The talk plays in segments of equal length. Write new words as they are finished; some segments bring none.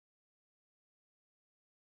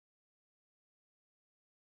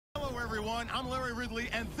everyone. I'm Larry Ridley,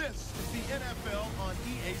 and this is the NFL on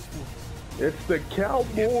EA Sports. It's the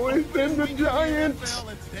Cowboys and the Giants.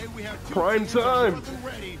 And today we have Prime time.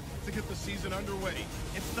 Ready to get the season underway.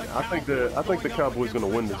 It's the I think the Cowboys going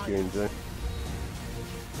to win this game, Jay.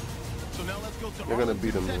 So now let's go to They're going to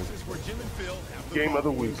beat them, man. where Jim and Phil have the Game of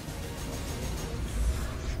the week.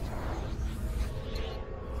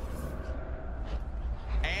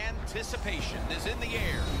 Anticipation is in the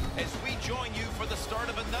air as we join you for the start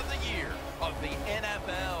of another year of the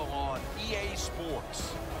NFL on EA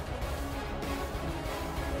Sports.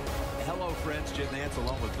 Hello, friends. Jim Nance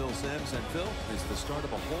along with Phil Simms. And Phil, it's the start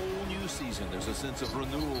of a whole new season. There's a sense of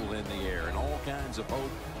renewal in the air and all kinds of hope.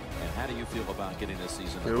 And how do you feel about getting this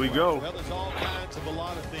season? Here we go. Well, there's all kinds of a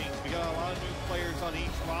lot of things. We got a lot of new players on each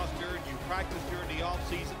roster. You practice during the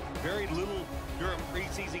offseason. Very little during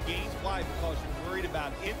preseason games. Why? Because you're worried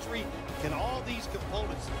about injury. Can all these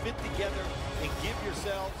components fit together and give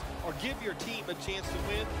yourselves or give your team a chance to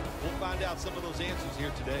win? We'll find out some of those answers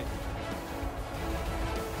here today.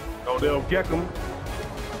 Oh, they'll get them.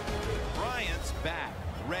 Bryant's back,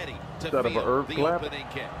 ready to Instead of an field Irv the clap. opening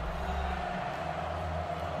kick.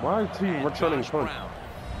 Why is he returning Josh punch? Brown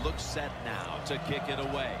looks set now to kick it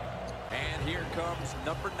away. And here comes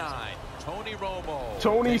number 9, Tony Romo.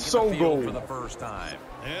 Tony taking the field Sogo. for the first time.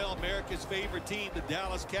 Well, America's favorite team, the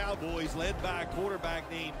Dallas Cowboys, led by a quarterback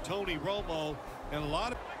named Tony Romo. And a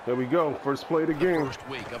lot of... There we go. First play of the game. First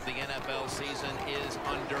week of the NFL season is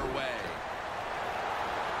underway.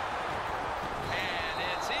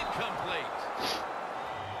 And it's incomplete.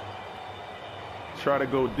 Try to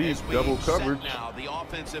go deep. As we Double set coverage. now the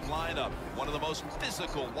offensive lineup. One of the most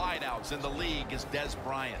physical wideouts in the league is Des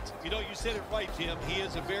Bryant. You know, you said it right, Jim. He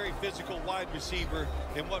is a very physical wide receiver.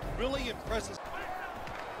 And what really impresses...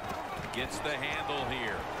 Gets the handle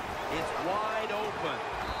here. It's wide open.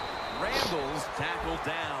 Randall's tackled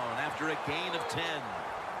down after a gain of 10.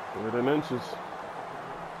 3 inches.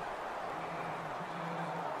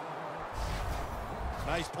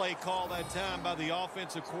 Nice play call that time by the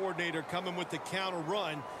offensive coordinator coming with the counter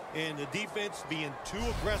run and the defense being too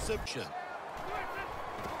aggressive.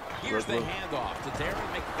 Here's the handoff to Darren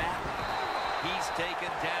McFadden. He's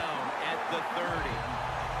taken down at the 30.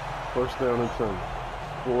 First down and 10.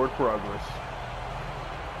 Forward progress.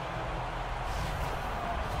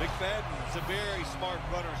 McFadden is a very smart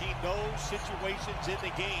runner. He knows situations in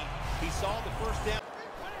the game. He saw the first down.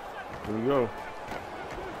 Here we go.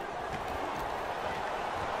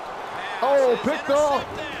 Oh, picked off.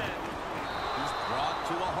 He's brought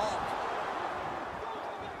to a halt.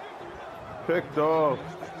 Picked off.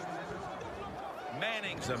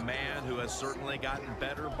 Manning's a man who has certainly gotten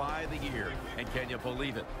better by the year. And can you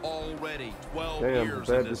believe it? Already 12 years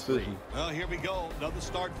in this league. Well, here we go. Another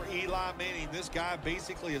start for Eli Manning. This guy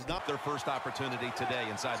basically is not Their first opportunity today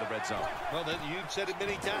inside the red zone. Well, then you've said it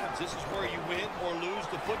many times. This is where you win or lose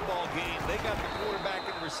the football game. They got the quarterback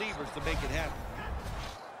and receivers to make it happen.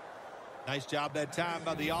 Nice job that time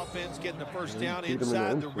by the offense getting the first down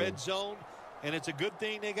inside the red zone. And it's a good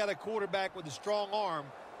thing they got a quarterback with a strong arm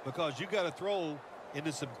because you got to throw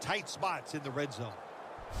into some tight spots in the red zone.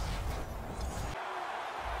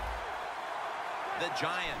 The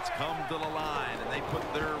Giants come to the line and they put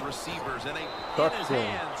their receivers in his Touchdown.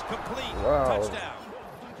 hands. Complete. Wow. Touchdown.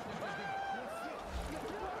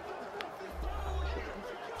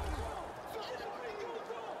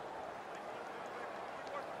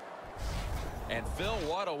 And Phil,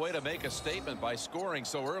 what a way to make a statement by scoring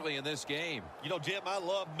so early in this game. You know, Jim, I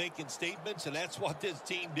love making statements, and that's what this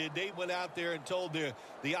team did. They went out there and told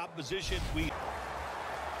the opposition we...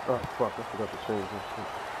 Oh, fuck. I forgot to change this.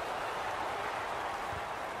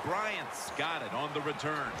 Bryant's got it on the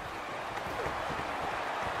return.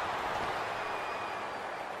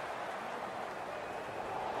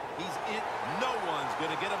 He's in. No one's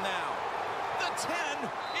going to get him now. The 10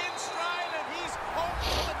 in stride, and he's home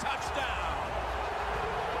for the touchdown.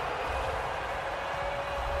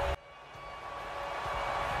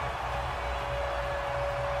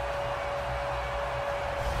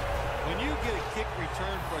 When you get a kick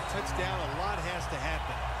return for a touchdown, a lot has to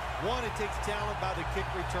happen. One, it takes talent by the kick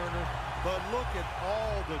returner, but look at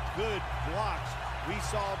all the good blocks we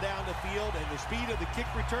saw down the field and the speed of the kick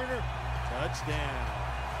returner. Touchdown.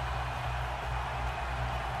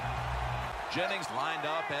 Jennings lined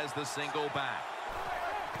up as the single back.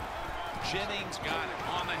 Jennings got it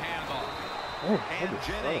on the handoff. And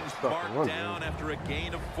Jennings marked down after a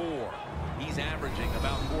gain of 4. He's averaging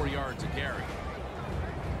about 4 yards a carry.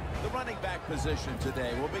 The running back position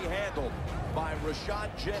today will be handled by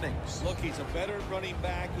Rashad Jennings. Look, he's a better running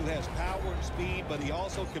back who has power and speed, but he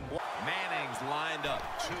also can block. Manning's lined up.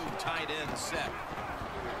 2 tight ends set.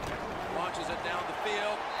 Launches it down the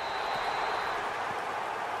field.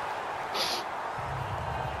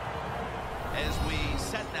 As we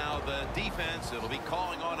set now the defense, it'll be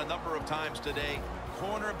calling on a number of times today.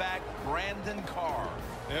 Cornerback Brandon Carr.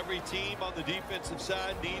 Every team on the defensive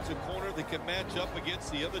side needs a corner that can match up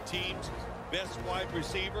against the other team's best wide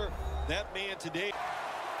receiver. That man today.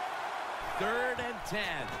 3rd and 10.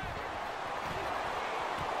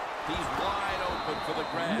 He's wide open for the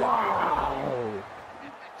grab. Wow.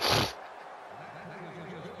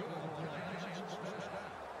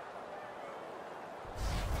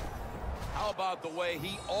 How about the way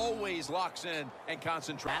he always locks in and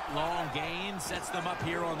concentrates? That long gain sets them up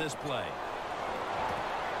here on this play.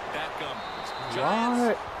 Beckham.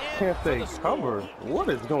 Why can't they cover? What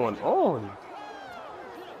is going on?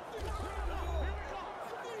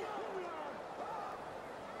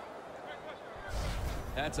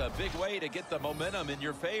 That's a big way to get the momentum in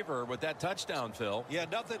your favor with that touchdown, Phil. Yeah,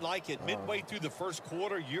 nothing like it. Midway through the first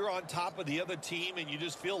quarter, you're on top of the other team, and you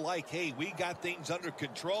just feel like, hey, we got things under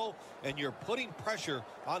control, and you're putting pressure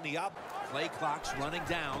on the op. Play clock's running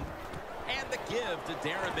down, and the give to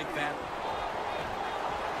Darren McFadden.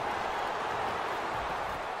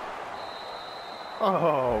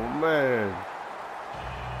 Oh, man.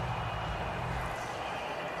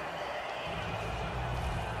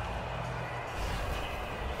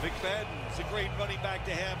 McFadden's a great running back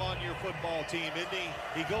to have on your football team, isn't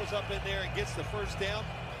he? He goes up in there and gets the first down.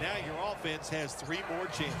 Now your offense has 3 more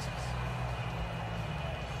chances.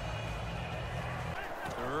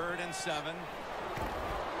 3rd and 7.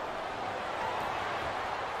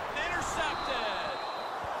 Intercepted.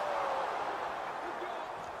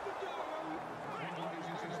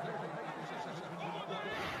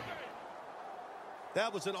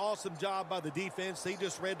 That was an awesome job by the defense. They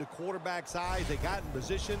just read the quarterback's eyes. They got in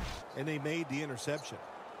position, and they made the interception.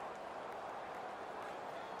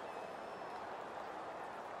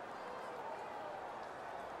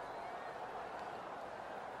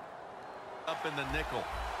 Up in the nickel.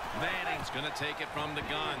 Manning's going to take it from the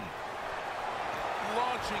gun.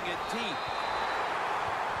 Launching it deep.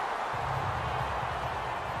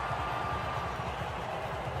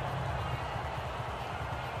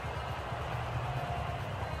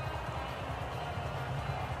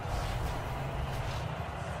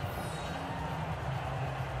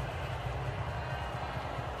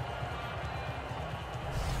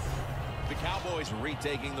 The Cowboys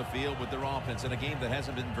retaking the field with their offense in a game that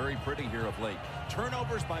hasn't been very pretty here of late.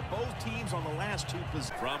 Turnovers by both teams on the last 2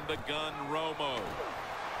 positions. From the gun, Romo.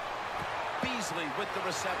 Beasley with the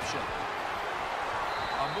reception.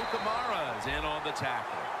 Amukamara is in on the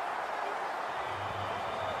tackle.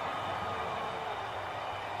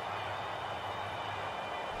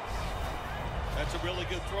 That's a really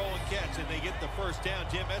good throw and catch, and they get the first down.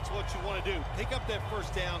 Jim, that's what you want to do. Pick up that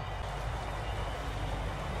first down.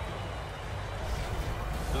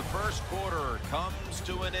 The first quarter comes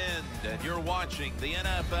to an end, and you're watching the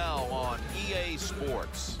NFL on EA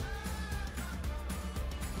Sports.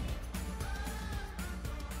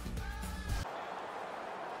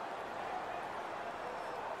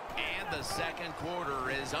 And the second quarter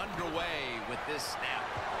is underway with this snap.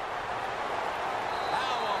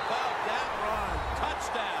 How about that run?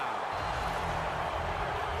 Touchdown.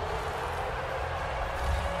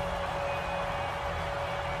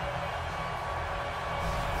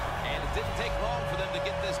 Didn't take long for them to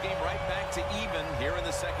get this game right back to even here in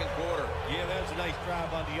the second quarter. Yeah, that was a nice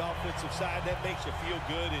drive on the offensive side. That makes you feel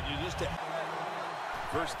good, and you just...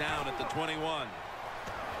 First down at the 21.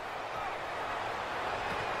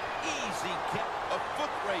 Easy kick, a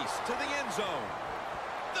foot race to the end zone.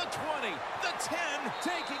 The 20, the 10,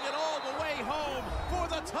 taking it all the way home for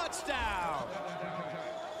the touchdown.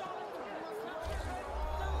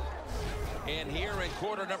 And here in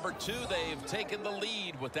quarter number 2, they've taken the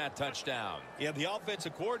lead with that touchdown. Yeah, the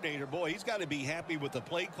offensive coordinator, boy, he's got to be happy with the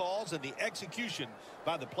play calls and the execution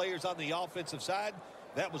by the players on the offensive side.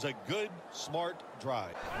 That was a good, smart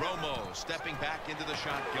drive. Romo stepping back into the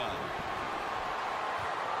shotgun.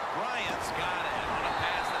 Bryant's got it on a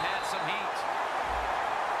pass that had some heat.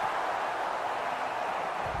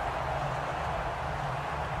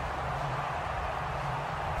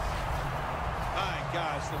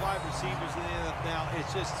 Guys, the wide receivers in the NFL,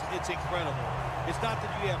 it's incredible. It's not that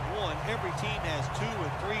you have one. Every team has 2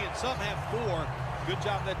 and 3, and some have 4. Good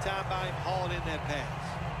job that time by him hauling in that pass.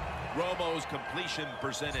 Romo's completion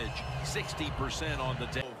percentage, 60% on the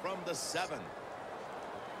day. From the 7.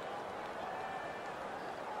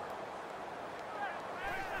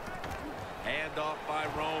 Handoff by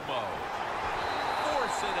Romo.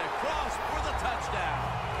 Force it across for the touchdown.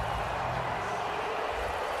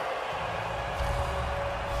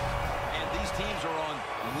 Steelers are on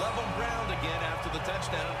level ground again after the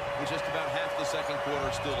touchdown with just about half the second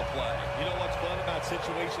quarter still to play. You know what's fun about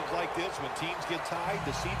situations like this when teams get tied,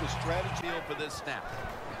 to see the strategy For this snap.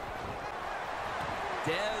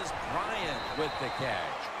 Dez Bryant with the catch.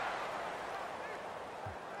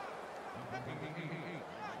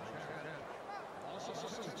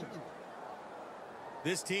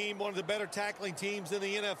 This team, one of the better tackling teams in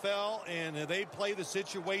the NFL, and they play the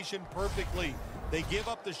situation perfectly. They give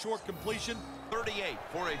up the short completion. 38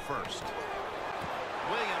 for a first.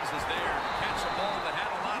 Williams is there to catch a ball that had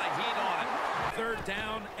a lot of heat on it. 3rd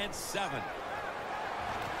down and 7.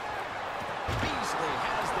 Beasley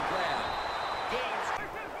has the grab. Gains.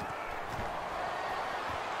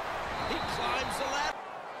 He climbs the ladder.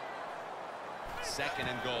 2nd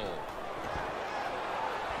and goal.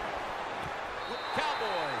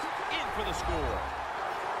 Cowboys in for the score.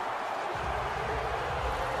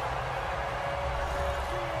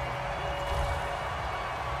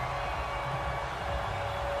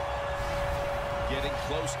 Getting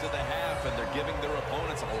close to the half, and they're giving their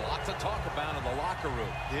opponents a lot to talk about in the locker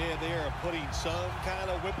room. Yeah, they are putting some kind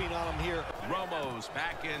of whipping on them here. Romo's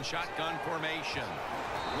back in shotgun formation.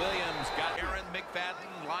 Williams got Aaron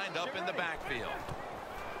McFadden lined up in the backfield.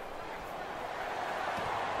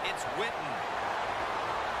 It's Witten.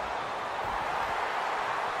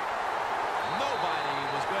 Nobody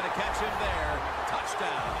was going to catch him there.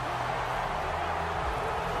 Touchdown.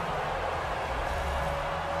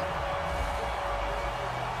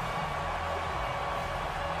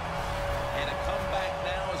 And a comeback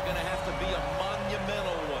now is going to have to be a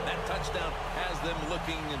monumental one. That touchdown has them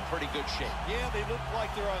looking in pretty good shape. Yeah, they look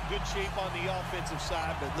like they're on good shape on the offensive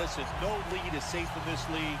side, but listen, no lead is safe in this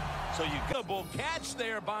league, so you got a catch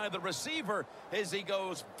there by the receiver as he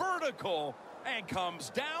goes vertical and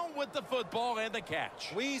comes down with the football and the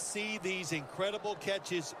catch. We see these incredible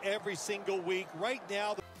catches every single week. Right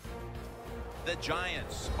now, the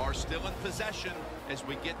Giants are still in possession as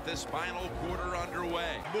we get this final quarter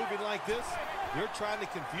underway. Moving like this, you're trying to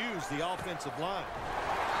confuse the offensive line.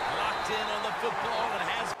 Locked in on the football and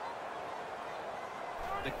has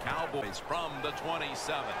the Cowboys from the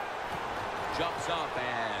 27. Jumps up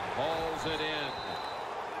and hauls it in.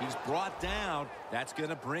 He's brought down. That's going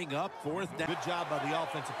to bring up 4th down. Good job by the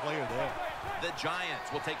offensive player there. The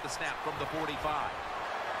Giants will take the snap from the 45.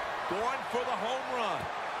 Going for the home run.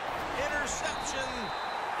 Interception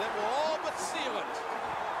that will all but seal it.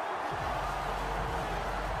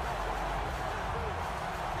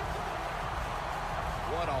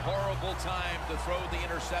 What a horrible time to throw the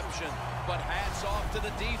interception. But hats off to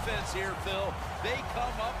the defense here, Phil. They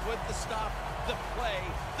come up with the stop, the play,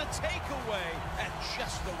 the takeaway at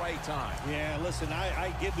just the right time. Yeah, listen,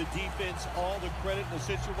 I give the defense all the credit in a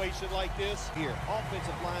situation like this. Here,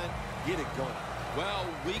 offensive line, get it going. Well,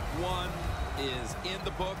 week 1 is in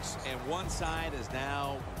the books, and one side is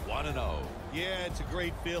now 1-0. Yeah, it's a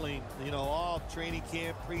great feeling. You know, all training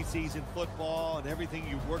camp, preseason football, and everything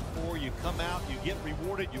you work for, you come out, you get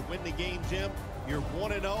rewarded, you win the game, Jim. You're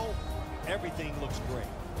 1-0. Everything looks great.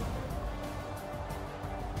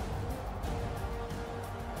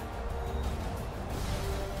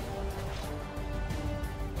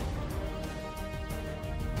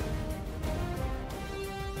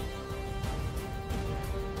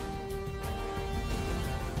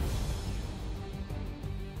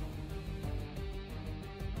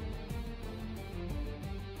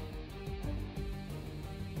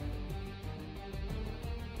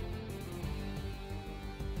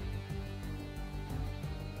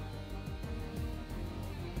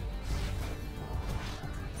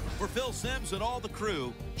 For Phil Simms and all the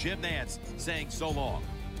crew, Jim Nantz saying so long.